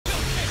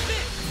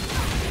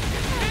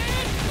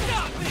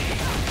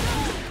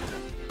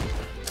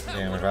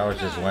if I was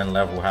just one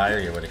level higher,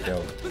 you would have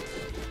killed him.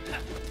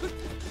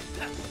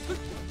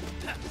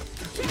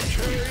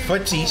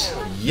 Footsies,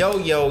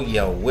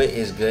 yo, what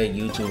is good,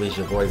 YouTube? It's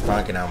your boy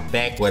Punk, and I'm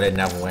back with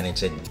another one. And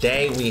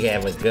today we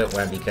have a good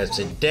one because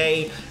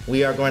today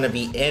we are going to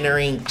be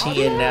entering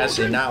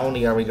TNS. And not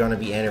only are we going to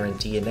be entering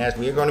TNS,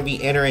 we are going to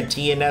be entering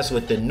TNS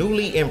with the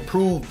newly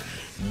improved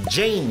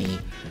Jamie.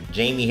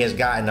 Jamie has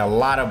gotten a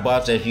lot of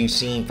buffs, as you've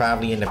seen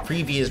probably in the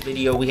previous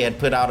video we had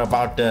put out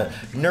about the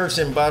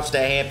nursing buffs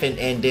that happened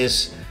in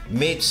this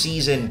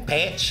mid-season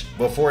patch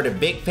before the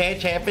big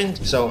patch happened.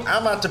 So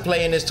I'm about to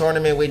play in this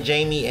tournament with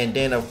Jamie, and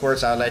then of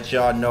course I'll let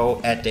y'all know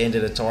at the end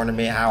of the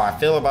tournament how I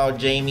feel about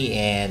Jamie.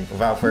 And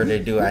without further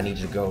ado, I need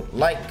you to go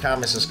like,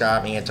 comment,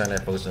 subscribe, and turn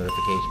that post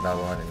notification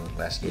bell on, and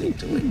let's get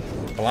into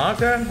it.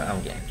 Blanca,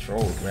 I'm getting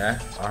trolled,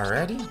 man.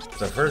 Already? It's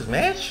the first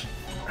match?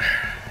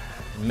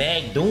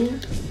 Mag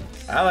doomed?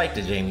 I like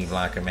the Jamie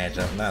Blanca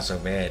matchup, not so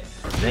bad.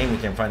 Jamie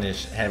can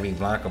punish heavy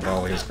Blanca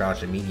ball with his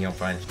crouch and medium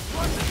punch.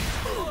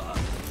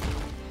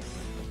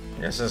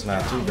 Guess that's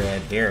not too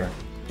bad there.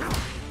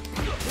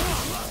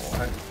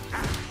 What?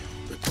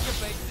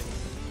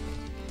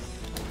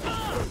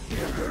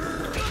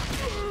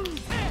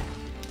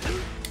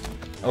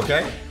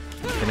 Okay,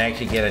 can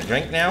actually get a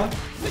drink now.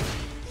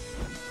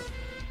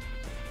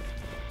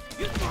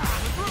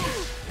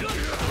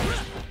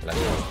 Let's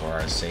go for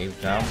our save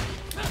jump.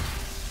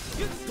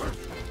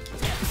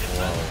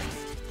 Whoa.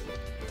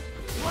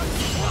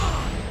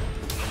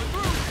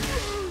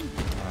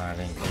 Oh, I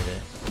didn't get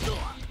it.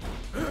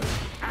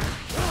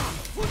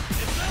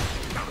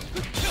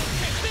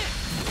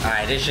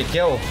 Alright, this should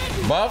kill.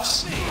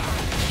 Buffs?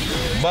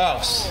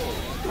 Buffs.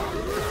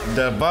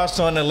 The buffs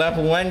on the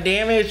level 1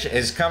 damage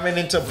is coming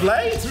into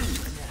play.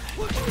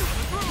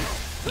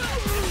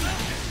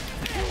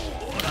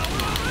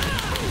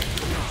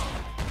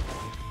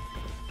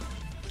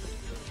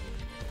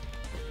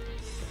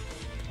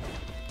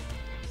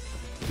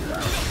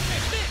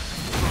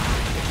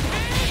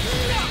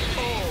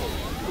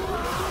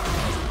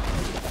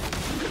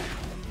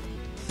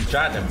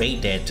 Tried to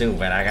bait that too,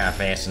 but I got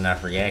fast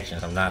enough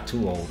reactions. I'm not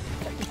too old.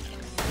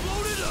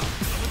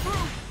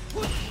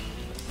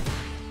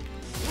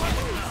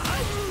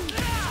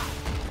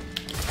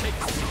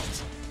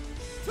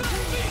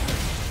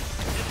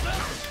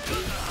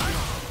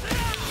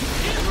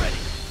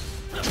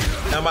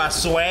 Am I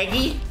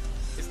swaggy?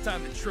 It's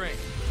time to train.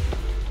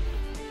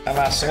 Am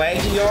I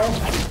swaggy, y'all?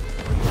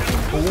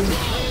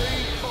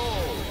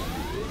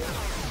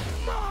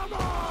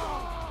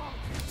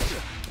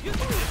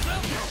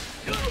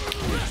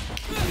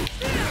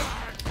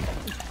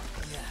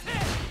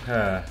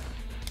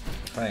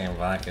 Playing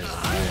vodka's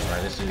weird,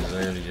 right? This dude's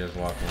literally just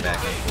walking back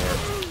and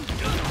forth.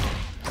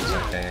 It's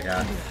okay, I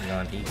got you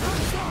on deep.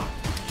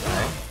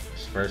 Alright,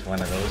 first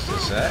one of those to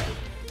set.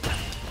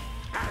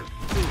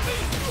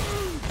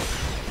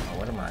 Oh,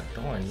 what am I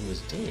doing? He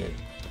was dead.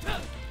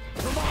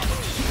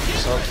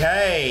 It's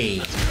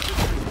okay.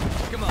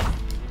 Come on.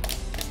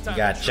 You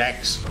got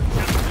checks.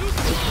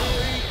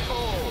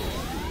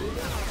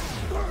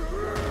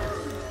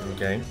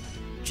 Okay.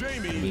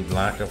 Be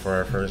Blanca for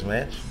our first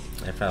match.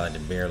 I felt like they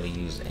barely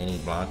used any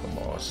Blanca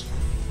balls.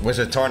 What's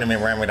a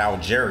tournament ran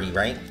without Jerry,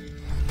 right?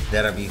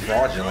 That'll be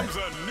fraudulent.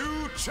 A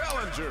new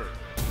challenger.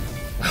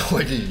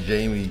 What is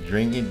Jamie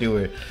drinking?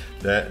 Doing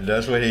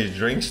that's what his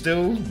drinks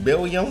do?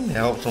 Billion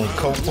helps him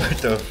cope with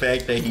the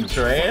fact that he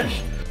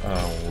trash.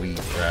 Oh, weak,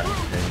 bruh.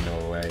 Ain't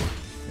no way.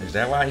 Is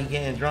that why he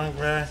getting drunk,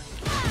 bruh?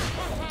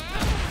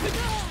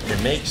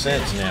 It makes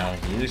sense now.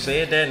 You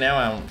said that now.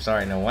 I'm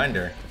sorry. No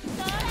wonder.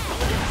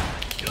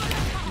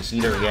 You see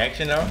the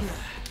reaction though?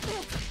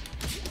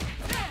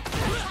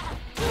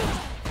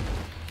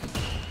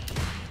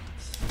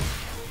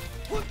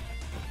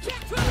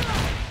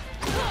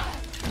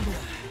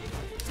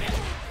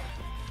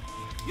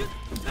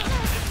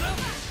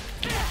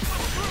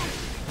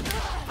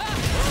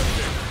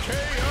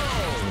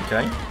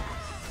 Okay,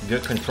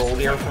 good control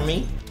there for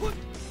me.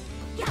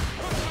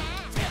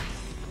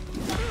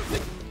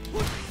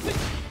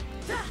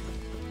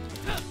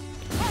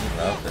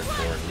 Love this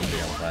forward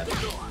medium punch.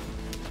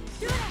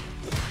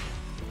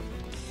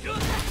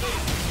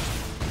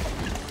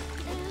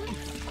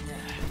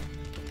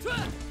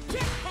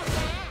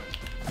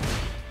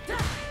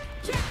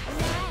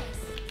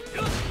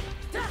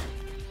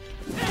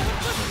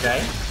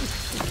 Okay,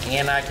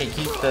 and I can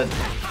keep the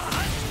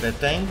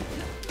thing.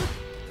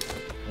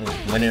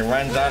 When it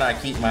runs out, I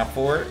keep my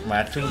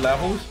 2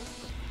 levels.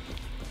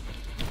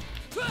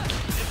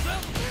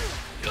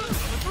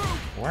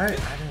 What?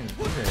 I didn't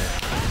do that.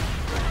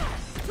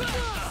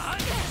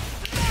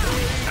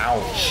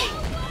 Ouch.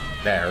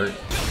 That hurt.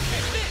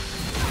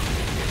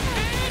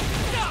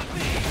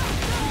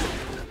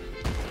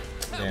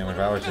 Damn, if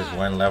I was just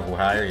one level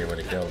higher, you would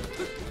have killed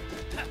him.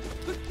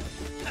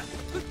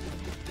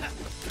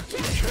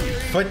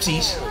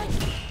 Footsies.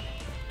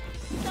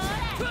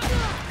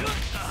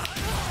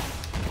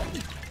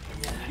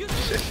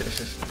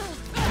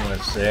 I'm a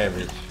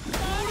savage.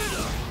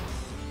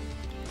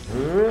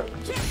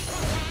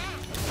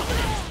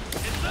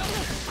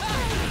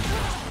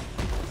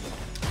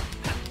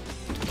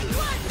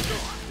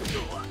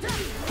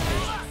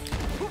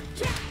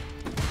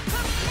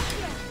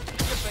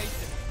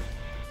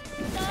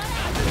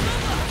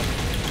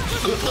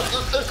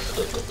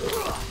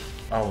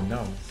 Oh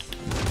no.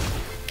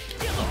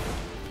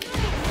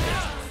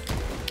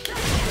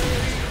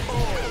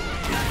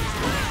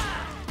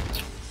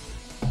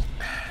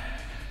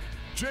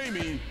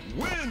 Jamie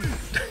wins.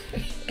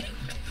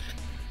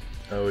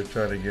 I was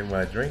trying to get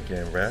my drink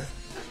in, bruh.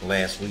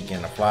 Last week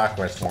in the Fly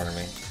Quest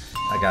tournament,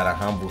 I got a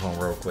humble him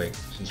real quick.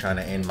 She's trying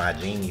to end my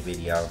Jamie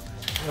video.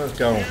 Let's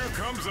go. Here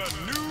comes a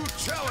new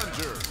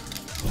challenger.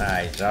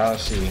 Alright, y'all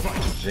see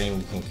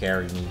Jamie can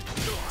carry me.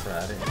 Bro,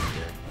 I didn't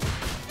care.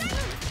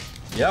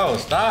 Yo,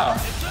 stop!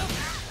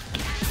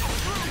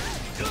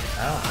 I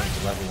don't think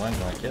the level 1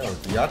 gonna kill.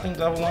 Do y'all think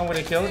level 1 would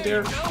have killed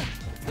there?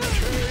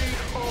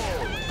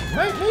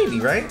 Right, maybe,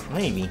 right?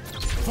 Maybe.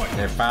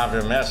 They're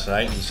 5 MS,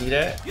 right? You see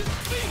that? Nice.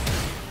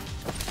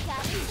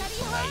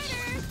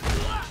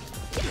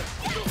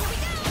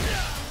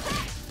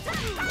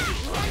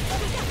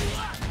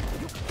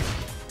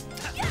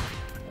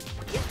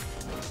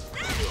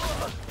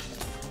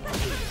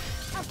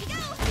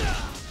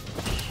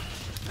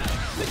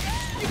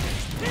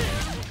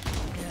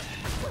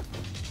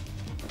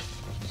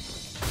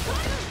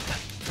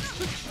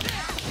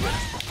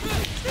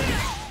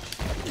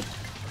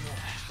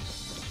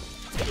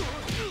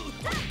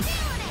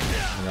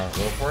 You gonna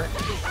go for it?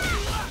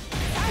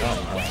 No,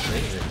 I'm gonna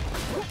save it.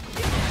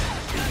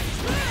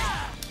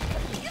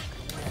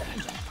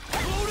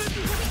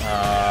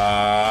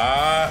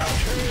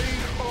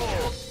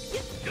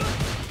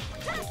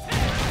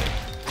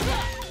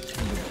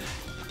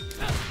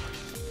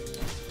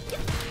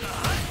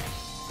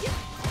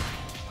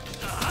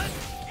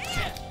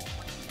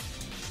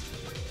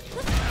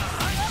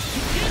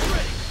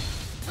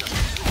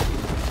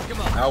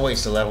 I'll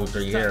waste a level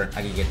 3 here.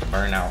 I can get the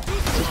burnout.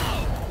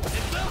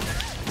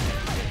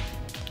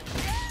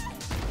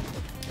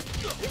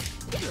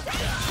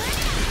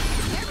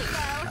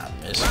 I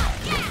missed.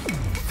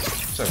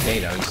 It's okay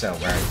though, he's so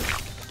burnt.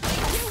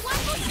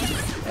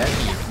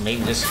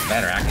 Maybe this is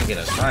better. I can get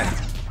a stun.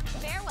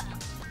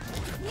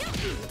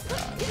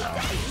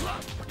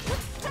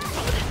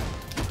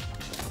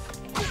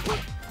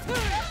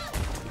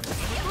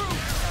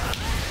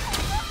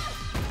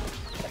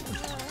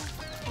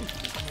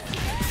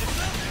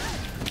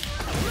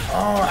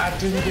 Oh, I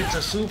didn't get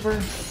the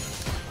super.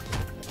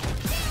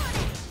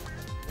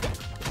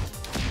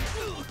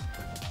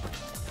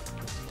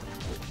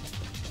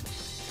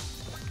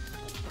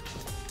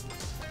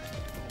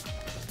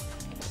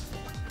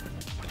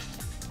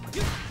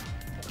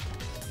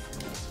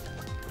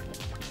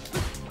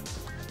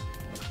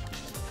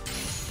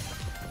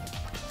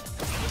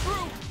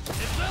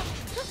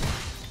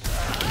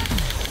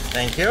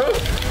 Thank you.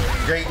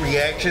 Great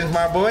reactions,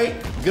 my boy.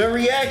 Good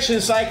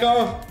reaction,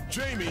 Psycho.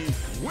 Jamie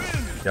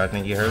wins. Y'all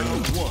think you heard me?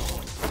 He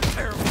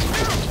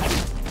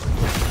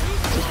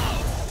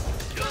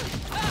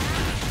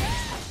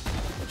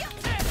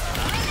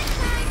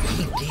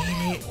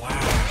did it. Wow.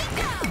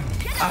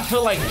 I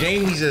feel like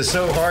Jamie's is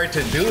so hard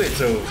to do it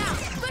to.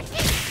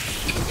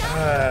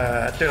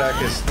 I thought I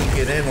could sneak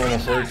it in on the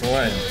first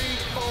one.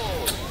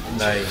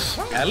 Nice.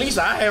 At least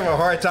I have a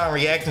hard time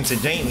reacting to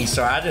Jamie,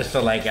 so I just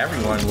feel like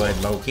everyone would,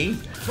 low-key.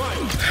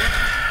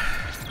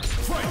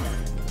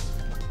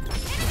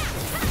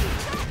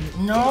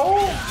 No!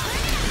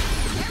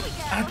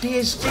 I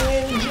did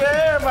stand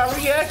jab. I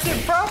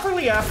reacted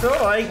properly, I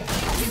feel like.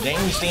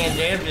 Jamie stand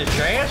jab is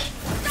trash?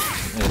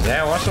 Is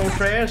that also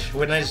trash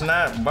when it's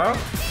not bump?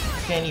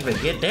 Can't even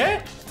get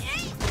that?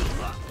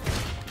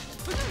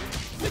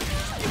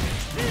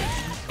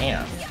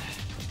 Damn.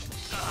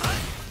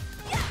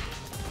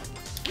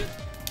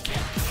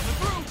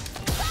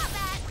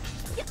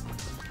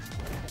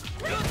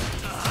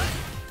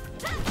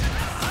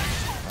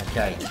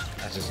 Okay, I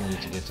just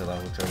need to get to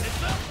level 3.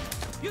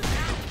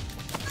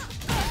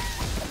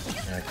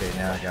 Okay,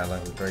 now I got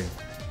level 3.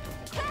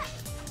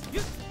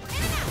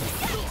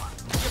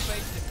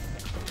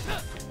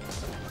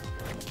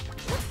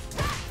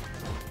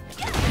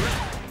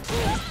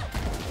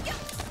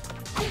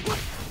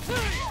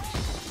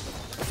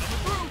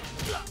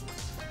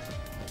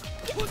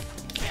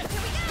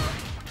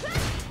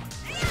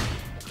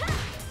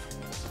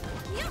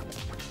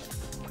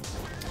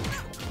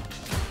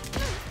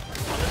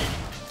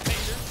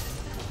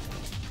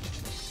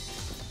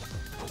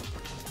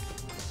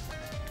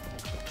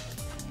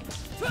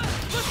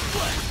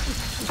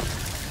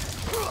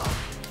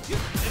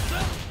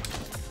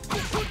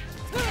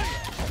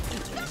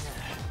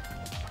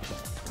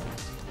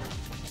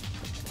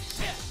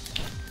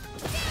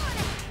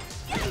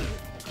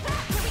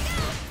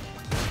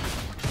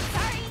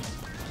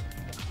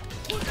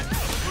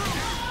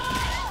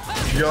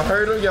 Y'all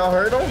heard him? Y'all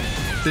heard him?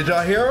 Did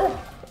y'all hear him?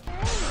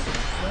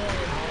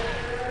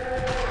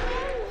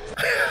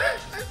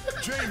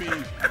 Jamie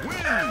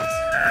wins.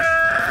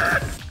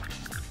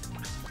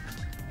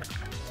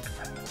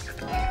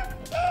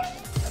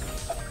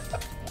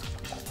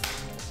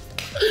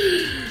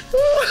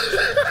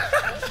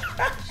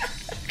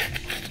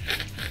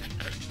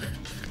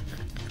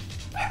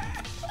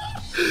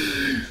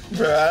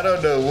 Bro, I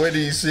don't know what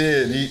he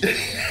said.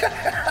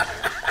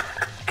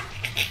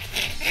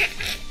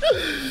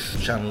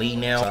 Chun-Li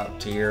now, top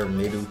tier,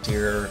 middle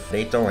tier.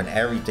 They throwing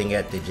everything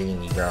at the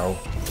Jamie, bro.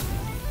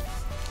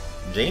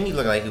 Jamie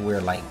look like he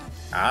wear like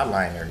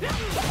eyeliner.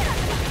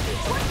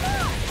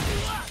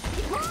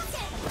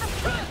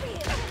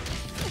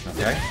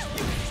 Okay.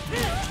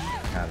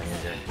 Kinda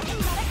injured.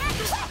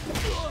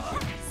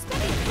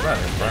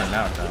 Brother, burn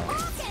out though.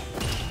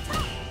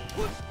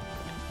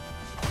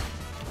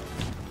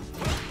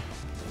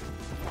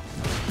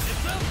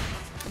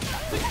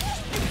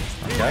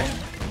 Okay.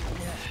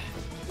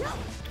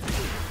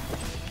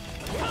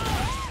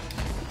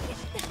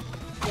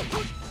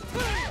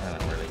 I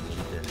don't really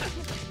need this.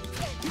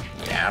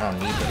 Yeah, I don't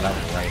need the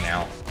level right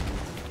now.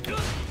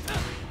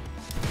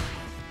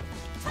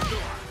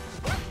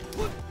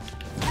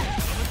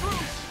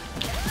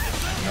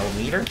 No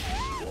meter.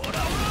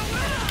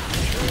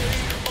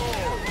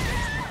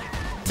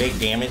 Big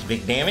damage,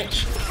 big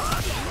damage.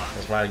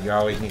 That's why you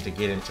always need to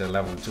get into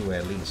level 2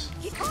 at least.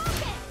 Yeah,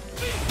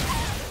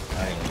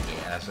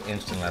 that's an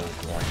instant level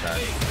 1 shot.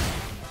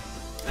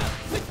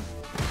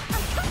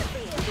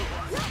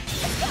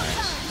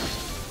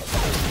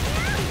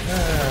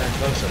 Nice.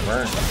 Close to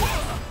burn.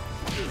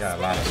 Got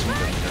a lot of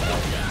super meter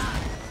though.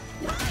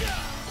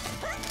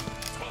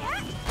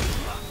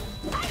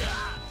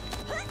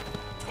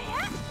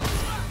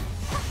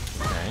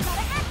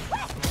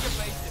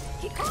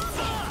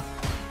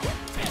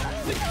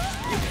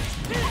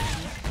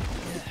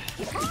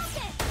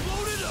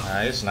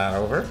 It's not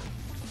over.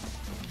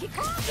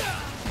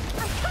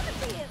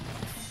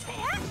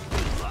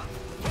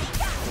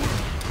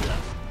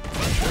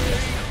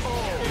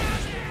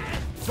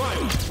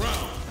 Final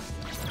round.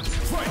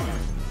 Fight.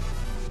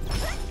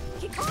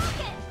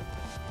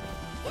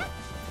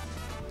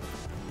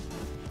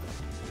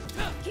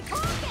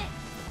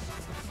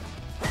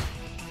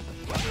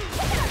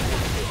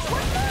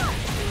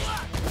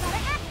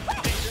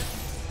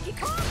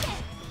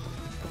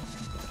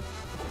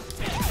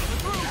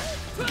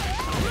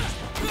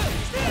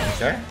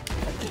 Okay.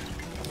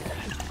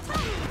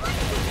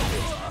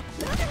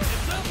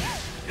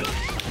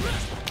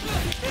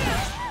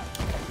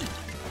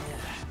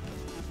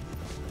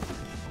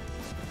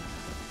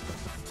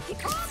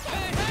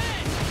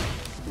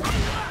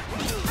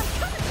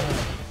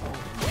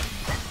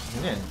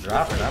 You didn't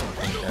drop it. I don't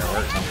think that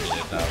works on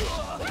it though.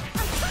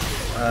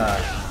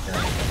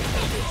 Okay.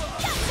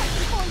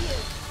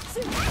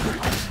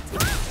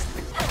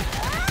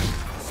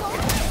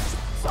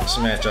 This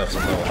matchup's a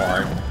little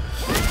hard.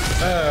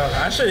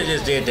 I should have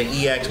just did the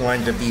EX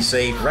one to be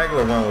safe.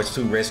 Regular one was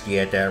too risky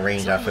at that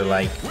range. I feel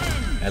like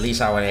at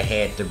least I would have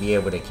had to be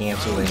able to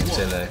cancel it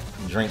into the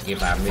drink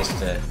if I missed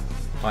the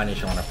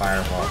punish on a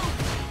fireball.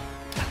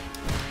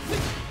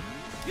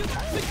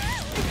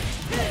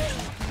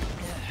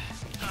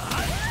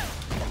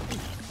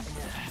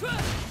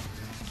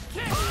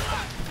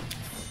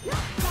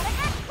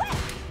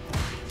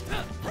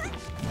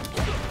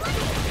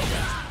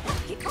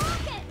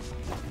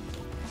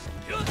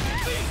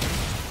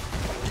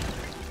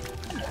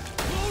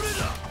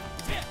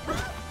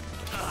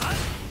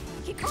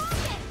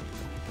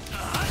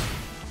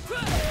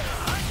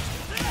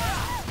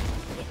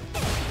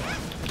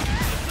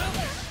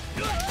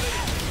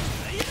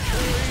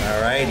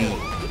 Alrighty.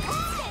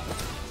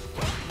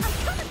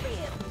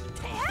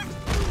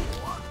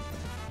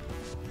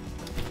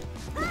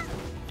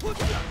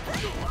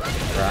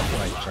 I feel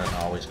like Chun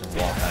always can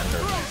walk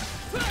under.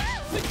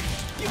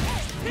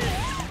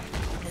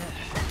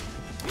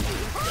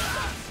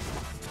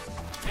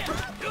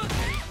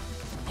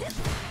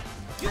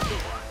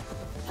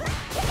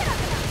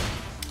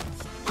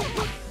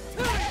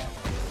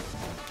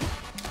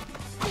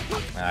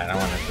 Alright, I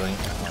want to drink.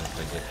 I want to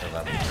get to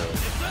level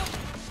 2.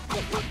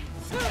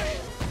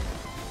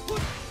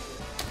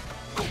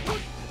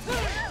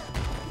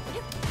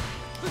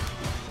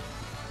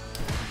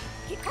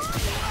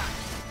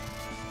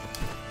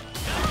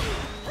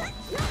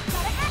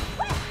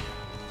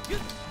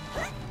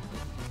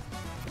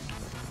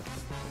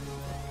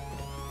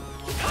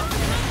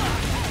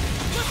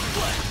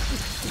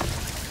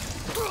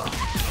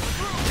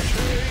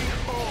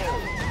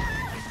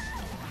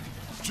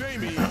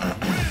 Jamie.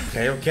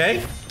 Okay, okay.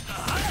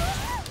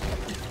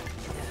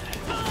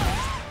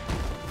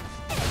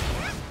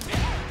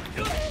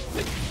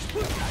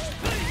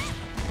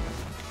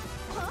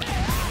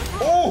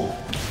 Oh!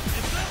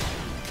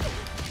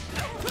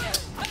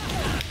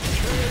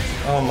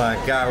 Oh my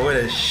god, what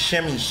a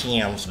shimmy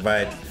shams,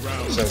 but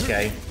it's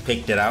okay.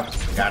 Picked it up,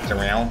 got the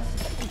round.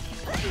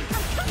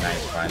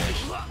 Nice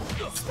punish.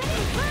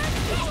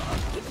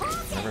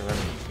 Never let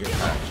me get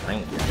my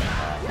drink. Oh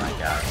my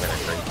god, what a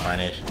great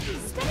punish.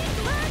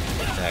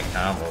 That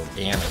combo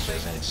damage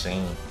is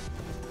insane.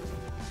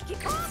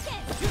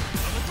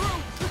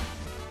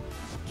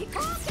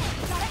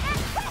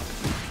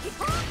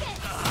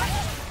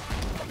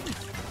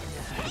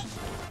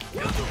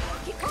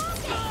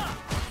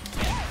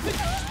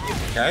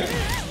 Okay.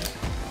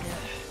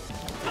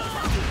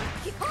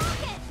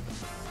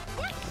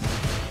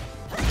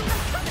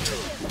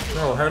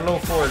 Bro, her low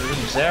forward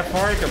reach that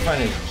far, I can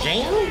punish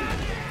Jamie?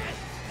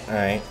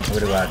 Alright, what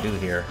do I do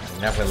here?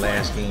 Never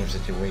last game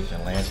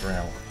situation, last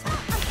round.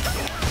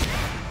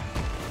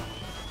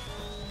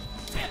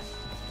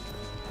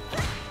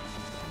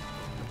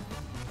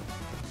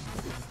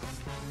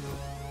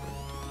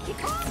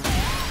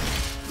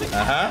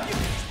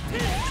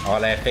 All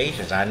that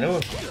patience, I knew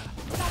it.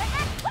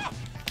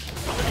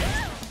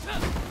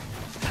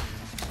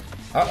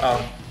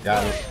 Uh-oh,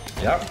 got it.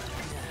 Yep.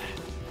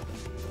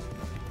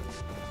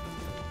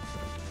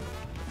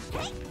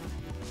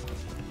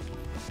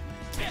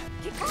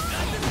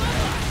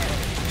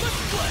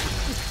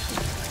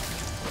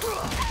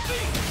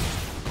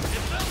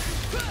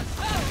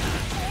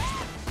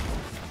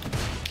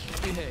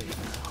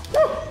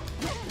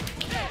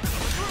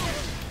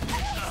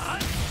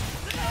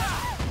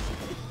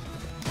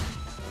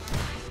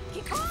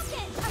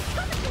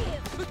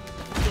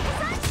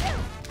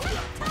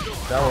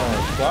 That one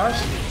was flush.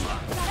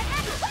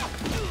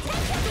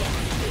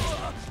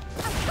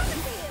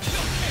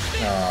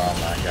 Oh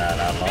my god,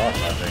 I lost,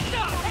 I think.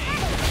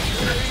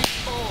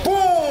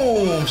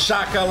 Boom!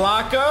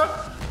 Shakalaka!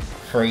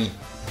 Free.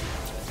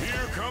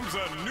 Here comes a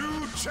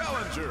new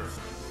challenger.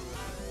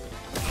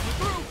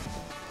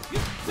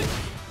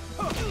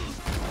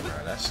 Bro,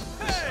 that's so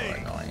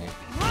annoying.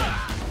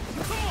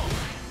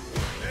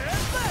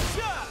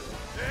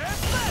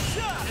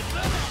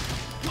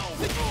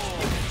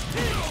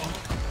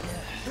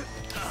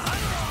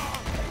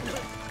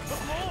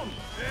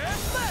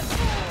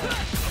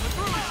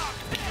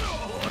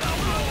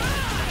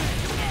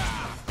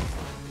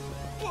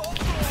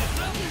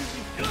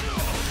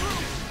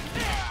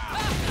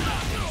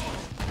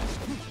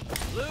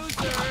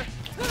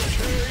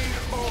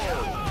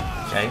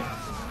 Okay.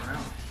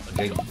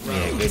 Good,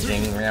 yeah, good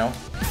thing round.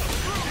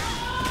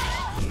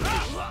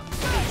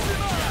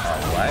 Oh,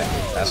 what?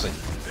 That's a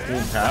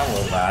cool combo,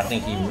 but I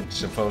think he's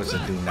supposed to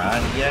do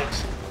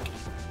 9EX.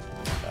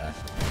 Yeah,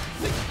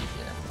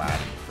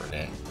 body for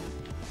that.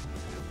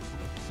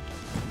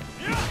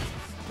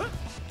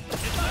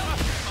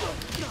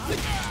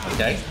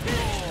 Okay.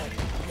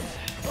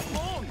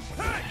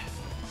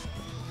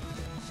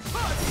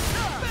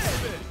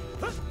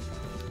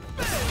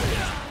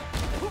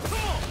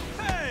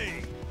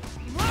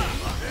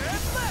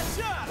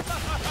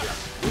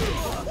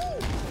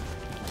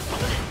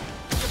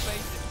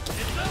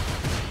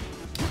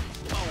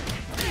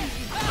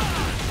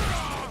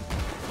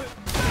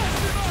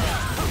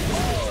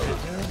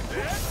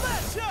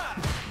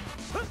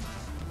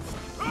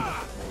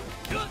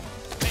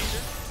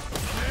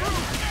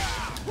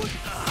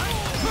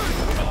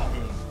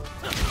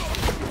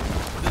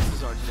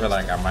 I feel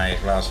like I might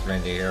as well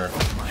spend it here.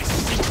 My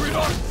secret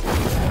art.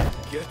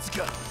 Let's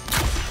go.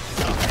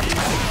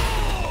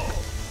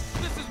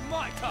 This is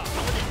my cup.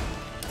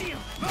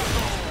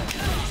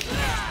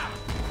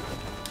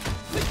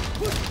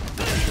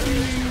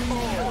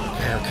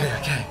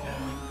 Okay.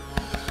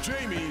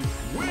 Jamie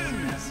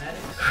wins.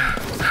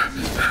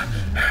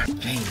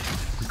 Jamie,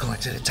 we're going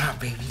to the top,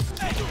 baby.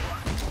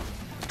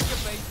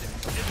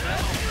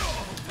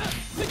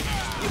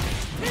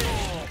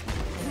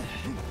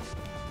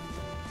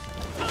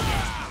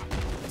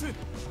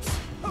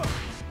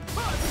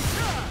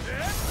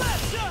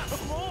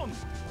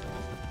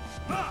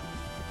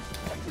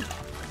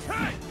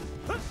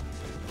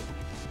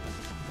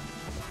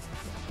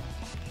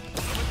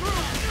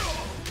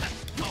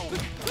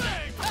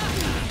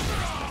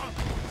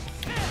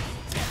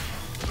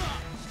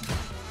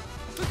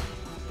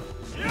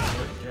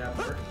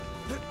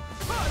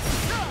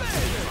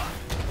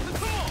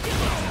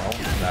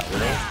 Not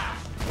really.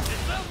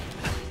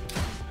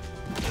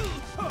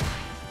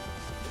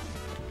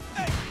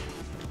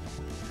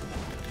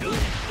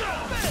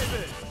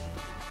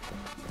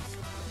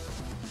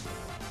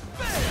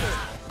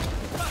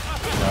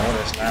 No,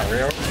 that's not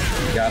real.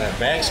 You got a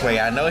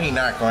backsway. I know he's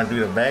not going to do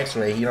the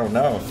backsway. He don't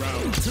know.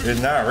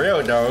 It's not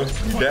real though.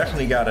 You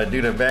definitely got to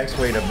do the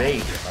backsway to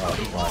bait. Oh,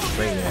 he's going to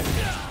spray that.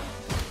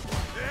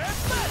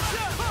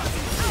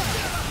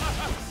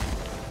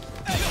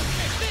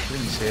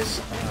 Please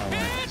hit. Oh,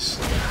 this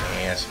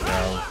ass,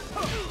 bro.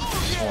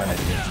 Just want to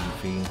get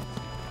DP.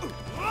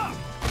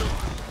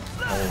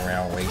 Whole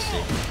round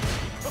wasted.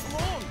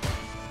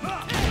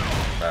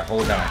 But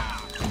hold on.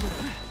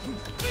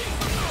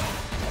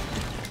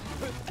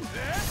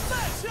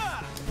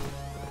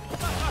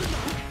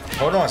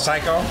 Hold on,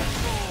 Psycho.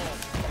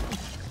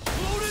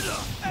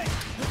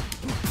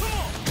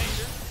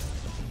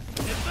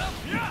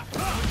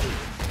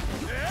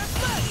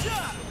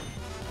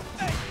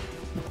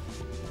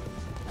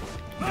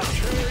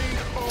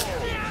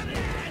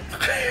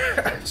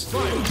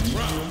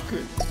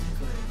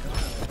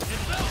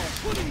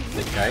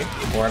 Okay,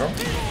 Portal.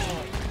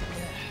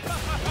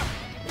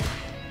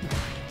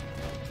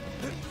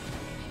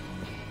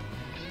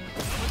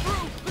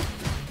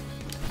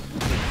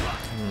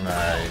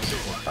 Nice.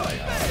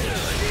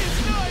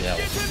 Yeah.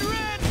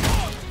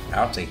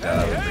 I'll take that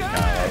other big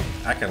combo.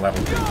 I can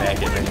level 3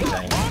 back if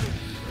anything.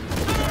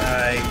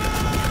 Alright.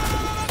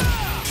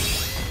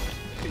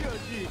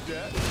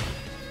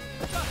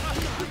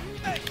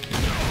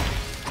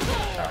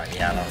 Oh yeah.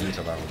 Yeah, I know he's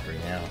a level 3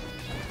 now.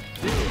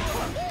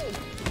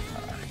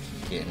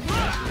 Getting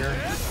faster.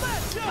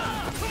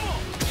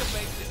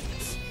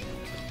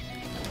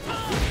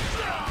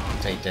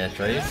 Take that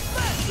trade.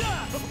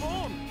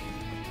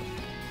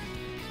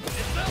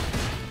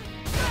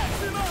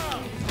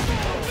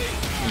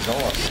 He's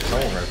over. It's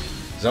over.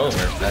 It's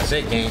over. That's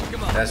it, game.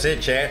 That's it,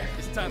 chat.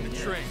 It's time to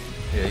train.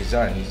 Yeah, he's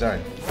done. He's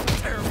done.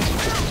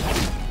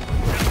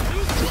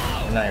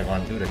 I'm not even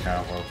gonna do the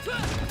combo.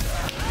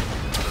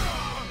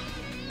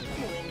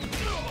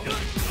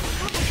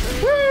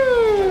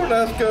 Woo!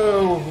 Let's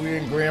go. We're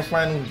in grand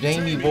final.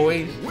 Jamie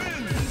boys.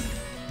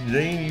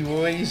 Jamie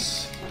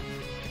boys.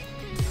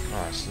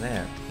 Oh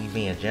snap! He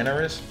being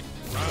generous.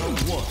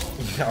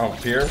 Oh,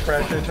 peer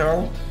pressure,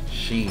 Toe.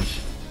 Sheesh.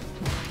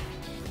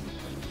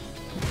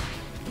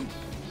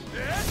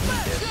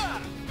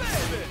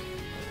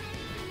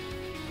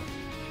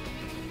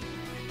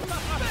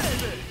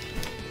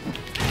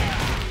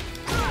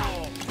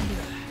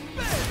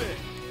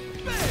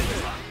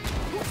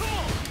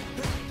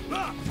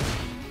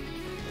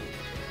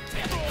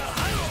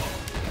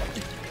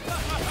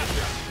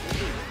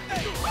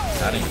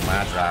 I need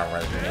my drive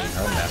right there.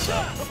 He'll mess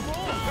up.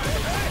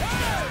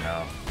 No.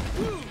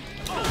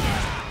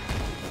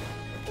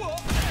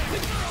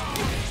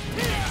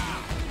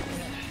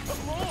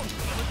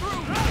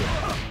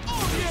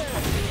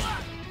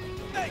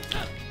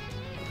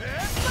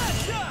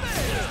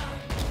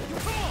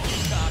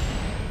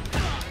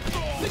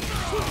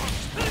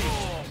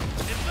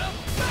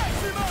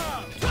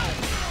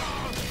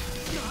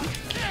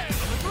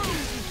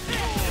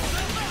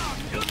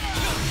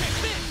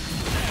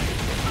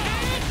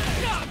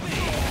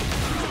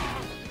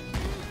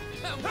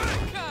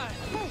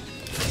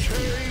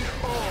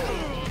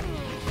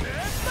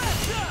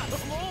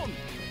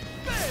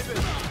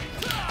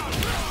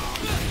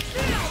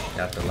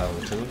 Got the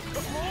level 2.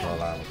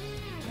 All I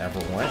ever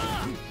want.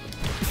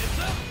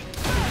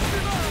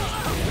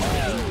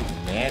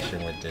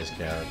 Mashing with this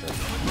character.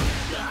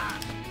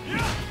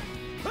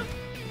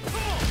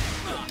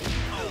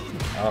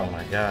 Oh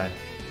my god.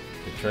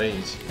 The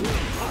trades.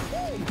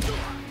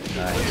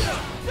 Nice.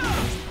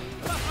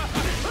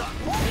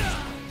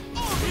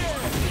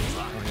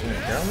 Oh, here we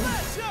go.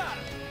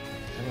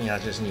 I mean, I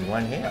just need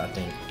one hit, I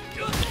think.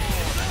 I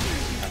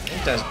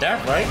think that's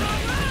death, right?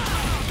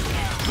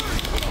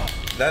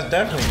 That's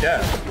definitely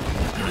death.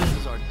 This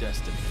is our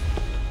destiny.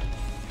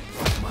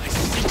 My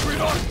secret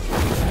art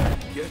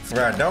gets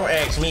Bro, don't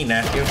ask me,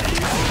 nephew.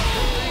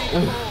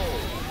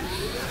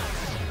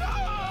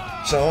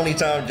 So only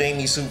time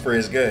Jamie Super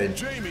is good.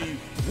 Jamie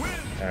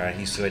wins. Alright,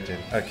 he's switching.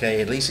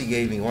 Okay, at least he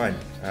gave me one.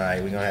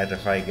 Alright, we're gonna have to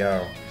fight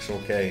Go. It's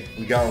okay.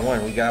 We got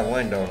one. We got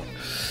one though.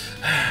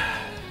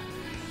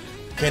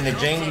 Can the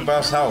Jamie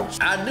buffs help?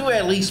 I do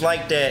at least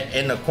like that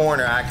in the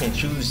corner I can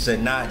choose to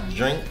not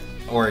drink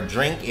or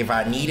drink if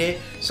I need it,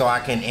 so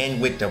I can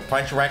end with the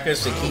punch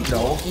records to keep the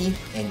Oki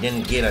and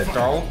then get a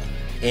throw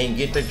and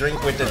get the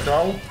drink with the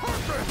throw.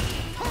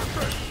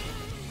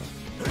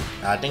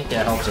 I think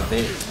that helps a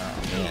bit.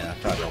 Oh man, I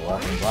tried to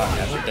walk and block.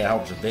 I think that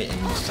helps a bit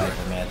in these type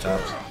of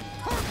matchups.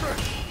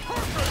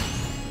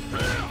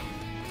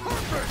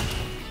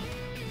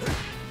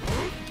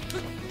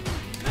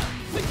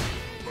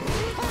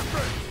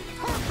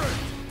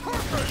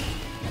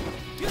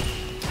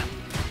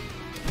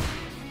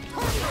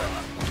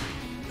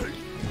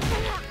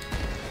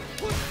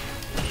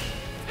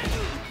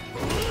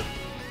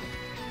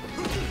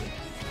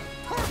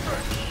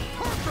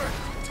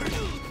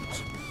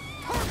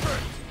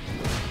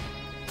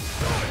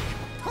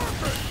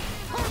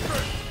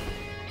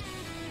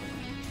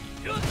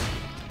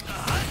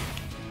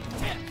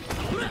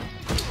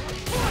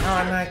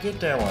 How did I not get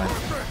that one?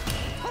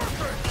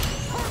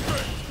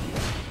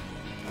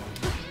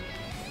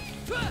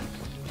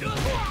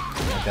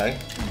 Okay.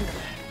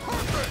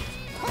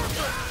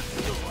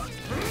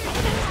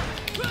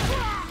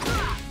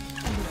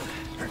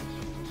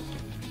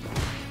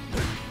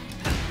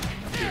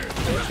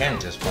 You can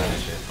just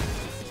punish it.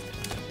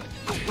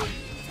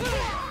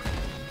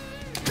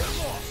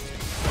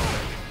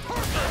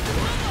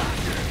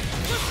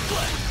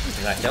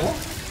 Did I kill him?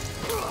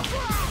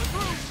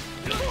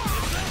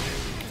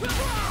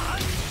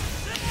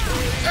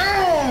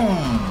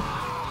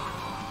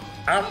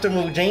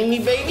 Optimal Jamie,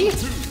 baby.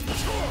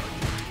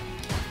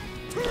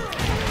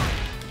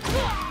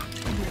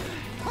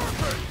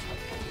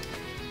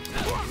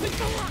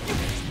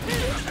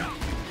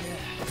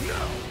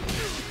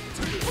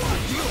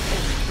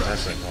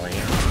 That's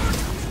annoying.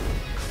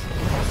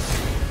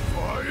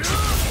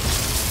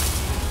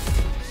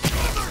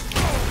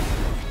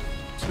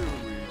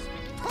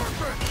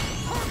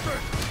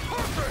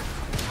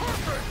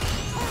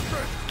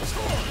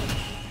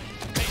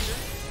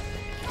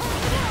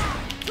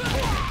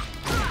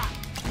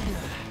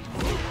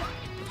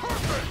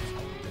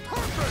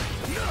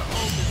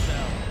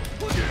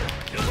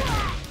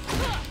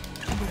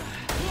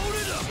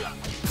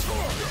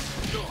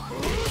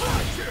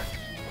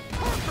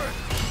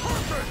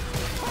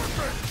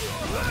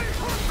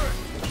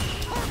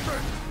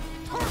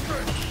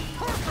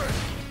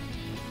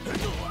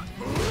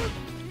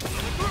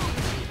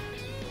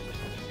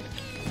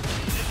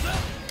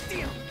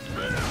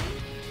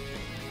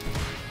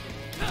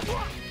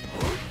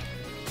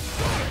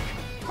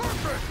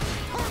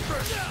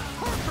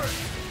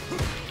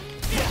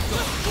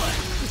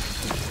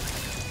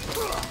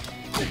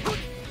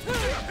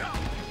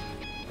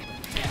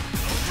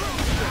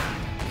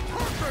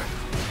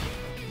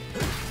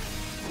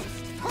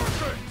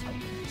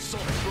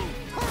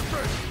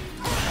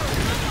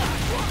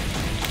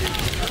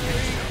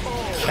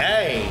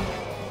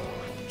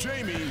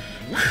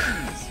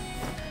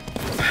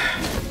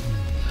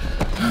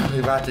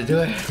 actually about to do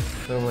it.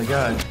 Oh my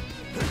god.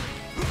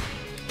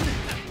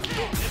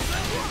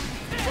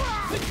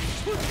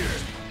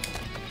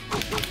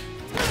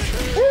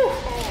 Woo!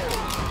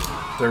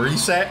 The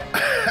reset.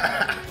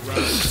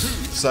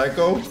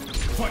 Psycho.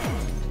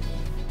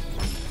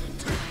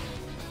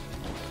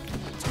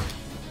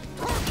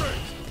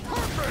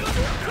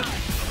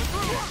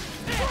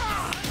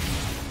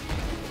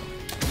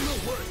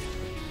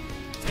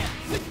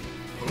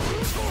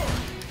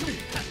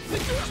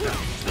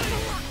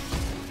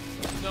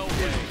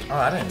 Oh,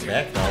 I didn't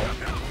back though.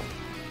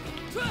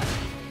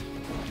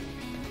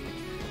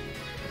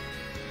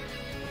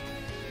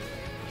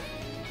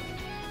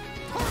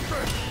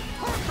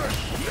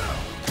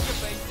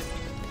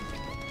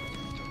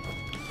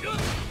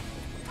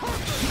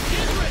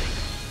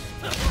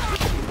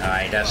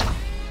 Alright, that's...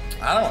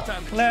 I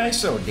don't... Nah, he's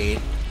so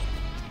dead.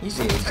 He's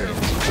dead, he's dead.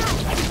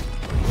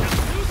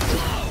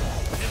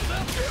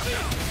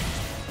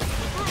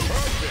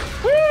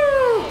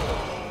 Woo!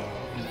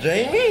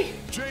 Jamie?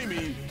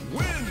 Jamie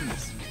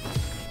wins.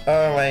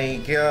 Oh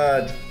my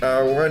god.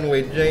 Run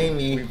with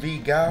Jamie. We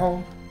beat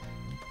Gao.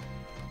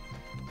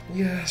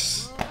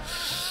 Yes.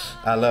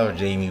 I love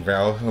Jamie,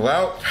 bro.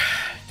 Well,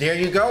 there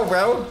you go,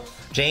 bro.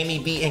 Jamie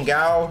beating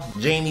Gao.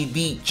 Jamie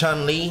beat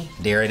Chun-Li.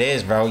 There it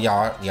is, bro.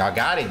 Y'all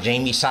got it.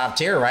 Jamie top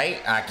tier,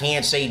 right? I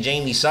can't say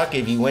Jamie suck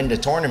if you win the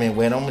tournament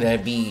with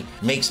him.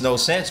 Makes no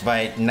sense.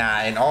 But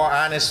nah, in all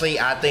honesty,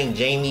 I think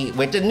Jamie,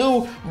 with the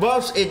new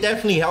buffs, it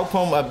definitely helped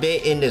him a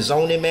bit in the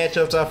zoning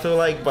matchups, I feel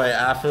like. But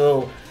I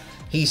feel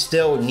he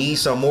still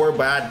needs some more.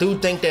 But I do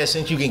think that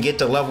since you can get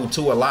to level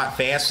 2 a lot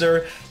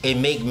faster, it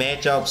make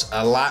matchups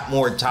a lot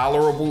more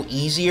tolerable,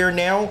 easier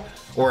now.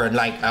 Or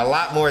like a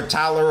lot more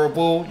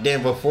tolerable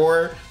than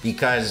before,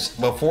 because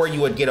before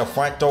you would get a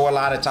front throw a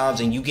lot of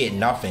times and you get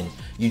nothing.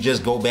 You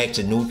just go back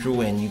to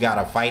neutral and you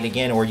gotta fight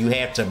again, or you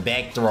have to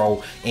back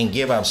throw and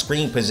give up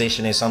screen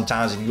positioning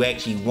sometimes if you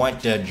actually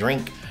want to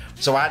drink.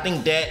 So I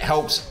think that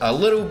helps a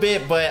little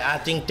bit, but I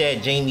think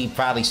that Jamie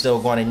probably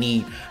still gonna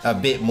need a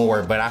bit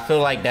more. But I feel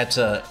like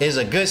is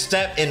a good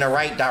step in the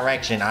right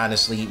direction,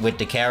 honestly, with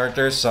the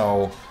character.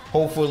 So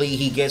hopefully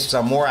he gets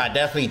some more. I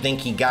definitely think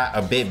he got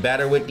a bit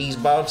better with these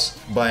buffs,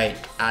 but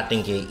I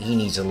think he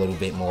needs a little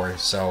bit more.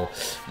 So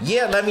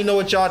yeah, let me know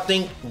what y'all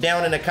think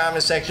down in the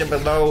comment section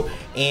below.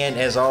 And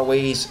as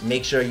always,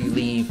 make sure you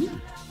leave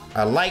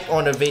a like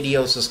on the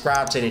video,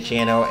 subscribe to the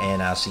channel,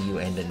 and I'll see you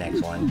in the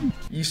next one.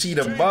 You see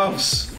the buffs?